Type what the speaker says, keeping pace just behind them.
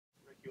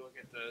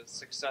look at the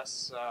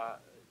success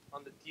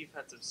on the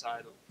defensive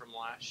side from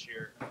last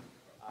year,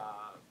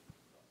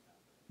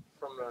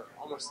 from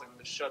almost like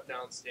the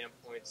shutdown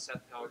standpoint,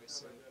 Seth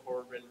Helgeson,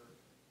 Corbin,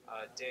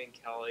 Dan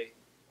Kelly,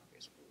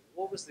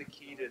 what was the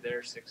key to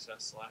their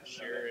success last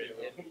year,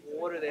 and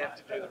what do they have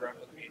to do to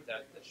replicate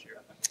that this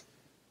year?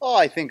 Oh,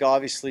 I think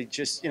obviously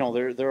just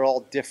they're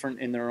all different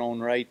in their own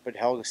right, but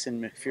Helgeson,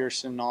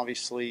 McPherson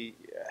obviously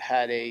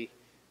had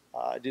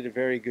did a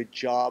very good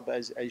job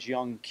as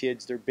young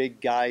kids. They're big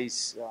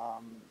guys.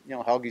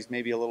 Helge's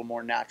maybe a little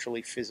more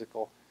naturally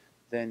physical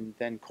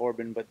than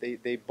Corbin, but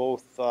they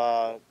both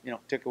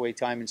took away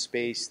time and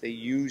space. They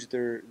used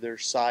their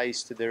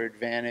size to their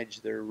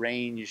advantage. Their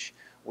range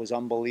was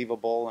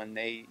unbelievable, and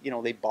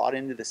they bought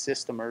into the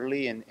system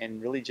early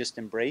and really just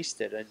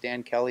embraced it.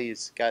 Dan Kelly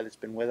is a guy that's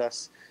been with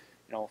us.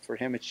 For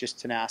him, it's just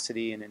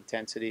tenacity and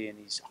intensity, and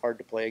he's hard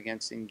to play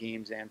against in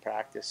games and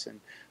practice. And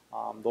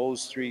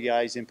those three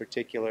guys in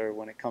particular,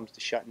 when it comes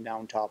to shutting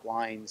down top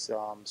lines,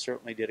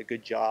 certainly did a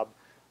good job.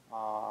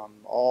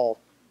 All,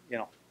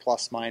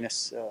 plus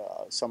minus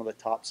some of the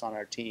tops on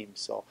our team.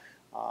 So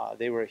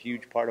they were a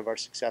huge part of our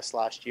success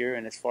last year.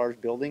 And as far as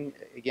building,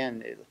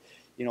 again,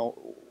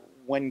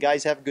 when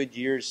guys have good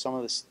years, some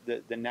of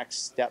the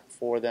next step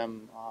for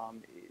them,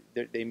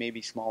 they may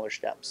be smaller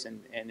steps,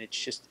 and it's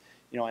just.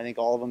 I think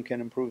all of them can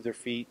improve their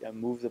feet and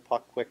move the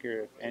puck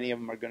quicker. If any of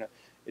them are going to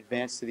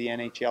advance to the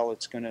NHL,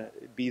 it's going to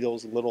be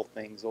those little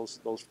things,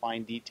 those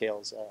fine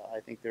details. I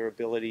think their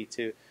ability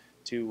to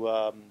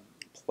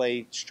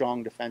play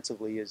strong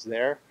defensively is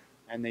there,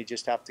 and they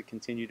just have to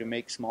continue to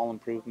make small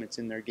improvements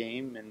in their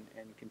game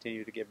and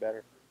continue to get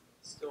better.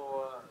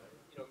 Still,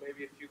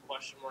 maybe a few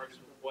question marks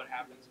with what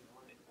happens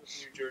with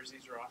New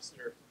Jersey's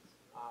roster,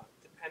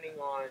 depending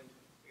on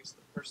the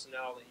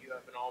personnel that you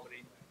have in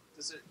Albany.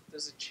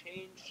 Does it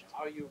change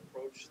how you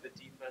approach the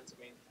defense?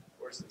 I mean,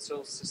 or is it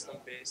so system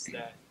based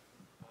that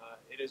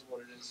it is what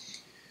it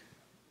is?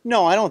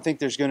 No, I don't think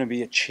there's going to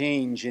be a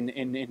change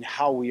in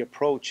how we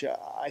approach.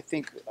 I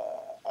think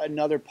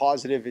another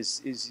positive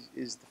is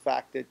the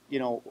fact that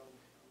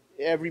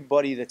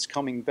everybody that's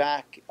coming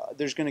back,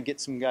 there's going to get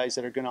some guys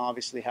that are going to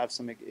obviously have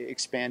some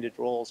expanded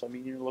roles. I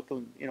mean, you're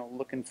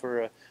looking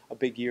for a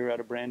big year out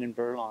of Brandon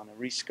Berlon.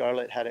 Reese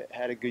Scarlett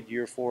had a good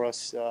year for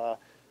us.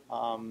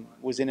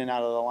 Was in and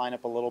out of the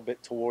lineup a little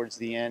bit towards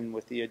the end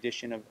with the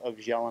addition of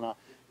Jelena.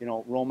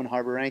 Roman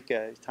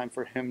Harbarenka, time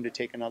for him to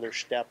take another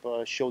step.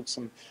 Showed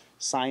some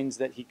signs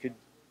that he could,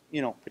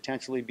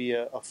 potentially be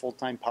a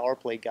full-time power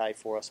play guy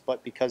for us.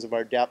 But because of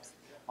our depth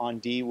on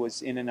D,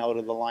 was in and out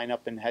of the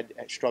lineup and had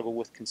struggled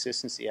with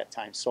consistency at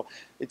times. So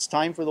it's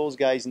time for those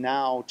guys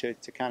now to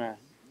kind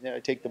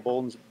of take the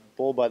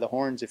bull by the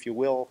horns, if you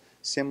will,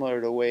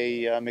 similar to the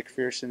way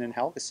McPherson and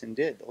Helgeson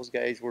did. Those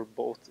guys were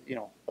both,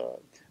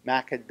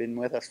 Mac had been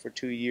with us for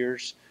 2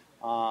 years,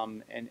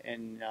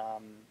 and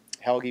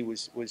Helge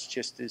was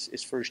just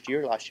his first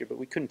year last year, but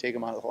we couldn't take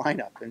him out of the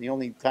lineup, and the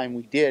only time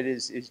we did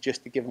is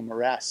just to give him a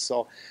rest.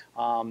 So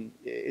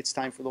it's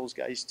time for those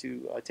guys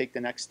to take the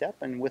next step,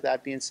 and with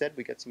that being said,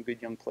 we got some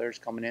good young players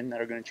coming in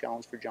that are going to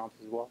challenge for jumps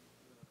as well.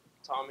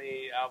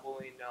 Tommy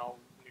Aveline, now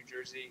New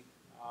Jersey,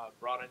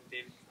 brought in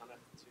David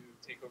Cunningham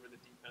to take over the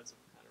defensive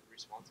kind of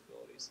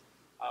responsibilities.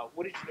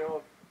 What did you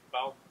know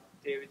about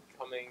David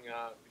coming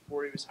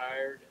before he was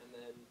hired, and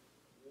then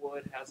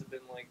what has it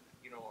been like,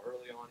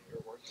 early on here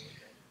working with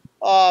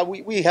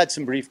him? We had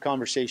some brief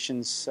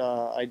conversations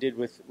I did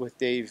with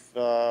Dave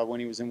when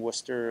he was in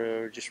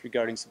Worcester, just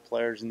regarding some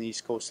players in the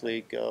East Coast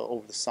League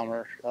over the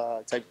summer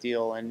type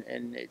deal,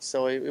 and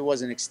so it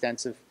wasn't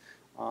extensive.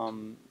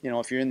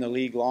 If you're in the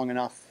league long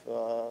enough,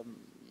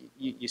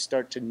 you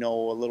start to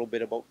know a little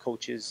bit about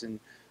coaches, and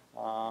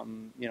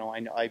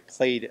I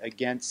played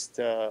against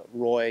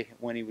Roy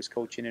when he was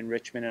coaching in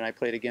Richmond, and I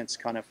played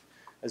against Cunningham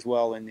as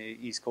well in the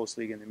East Coast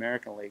League and the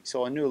American League.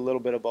 So I knew a little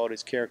bit about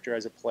his character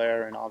as a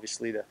player, and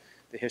obviously the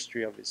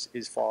history of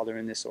his father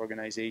in this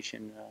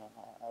organization.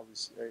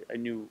 I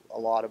knew a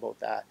lot about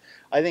that.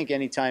 I think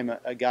anytime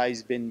a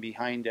guy's been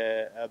behind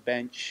a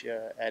bench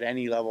at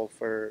any level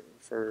for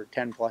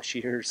 10 plus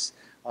years,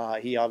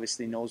 he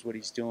obviously knows what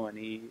he's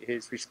doing.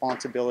 His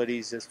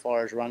responsibilities as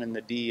far as running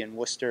the D in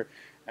Worcester,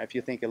 if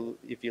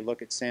you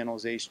look at San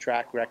Jose's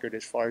track record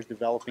as far as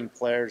developing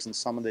players and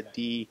some of the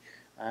D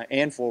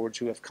and forwards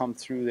who have come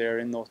through there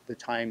in the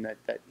time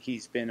that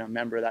he's been a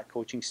member of that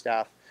coaching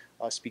staff,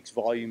 speaks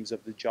volumes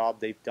of the job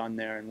they've done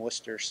there in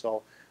Worcester.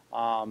 So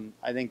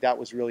I think that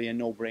was really a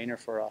no-brainer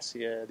for us.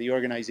 The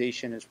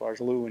organization, as far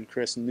as Lou and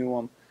Chris, knew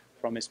him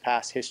from his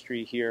past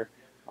history here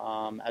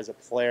as a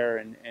player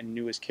and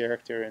knew his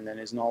character, and then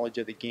his knowledge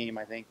of the game.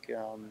 I think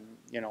I'm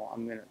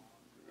going to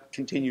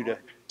continue to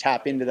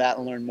tap into that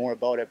and learn more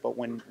about it. But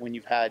when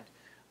you've had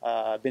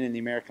been in the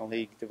American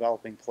League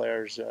developing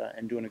players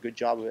and doing a good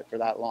job of it for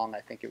that long, I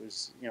think it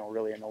was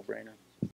really a no-brainer.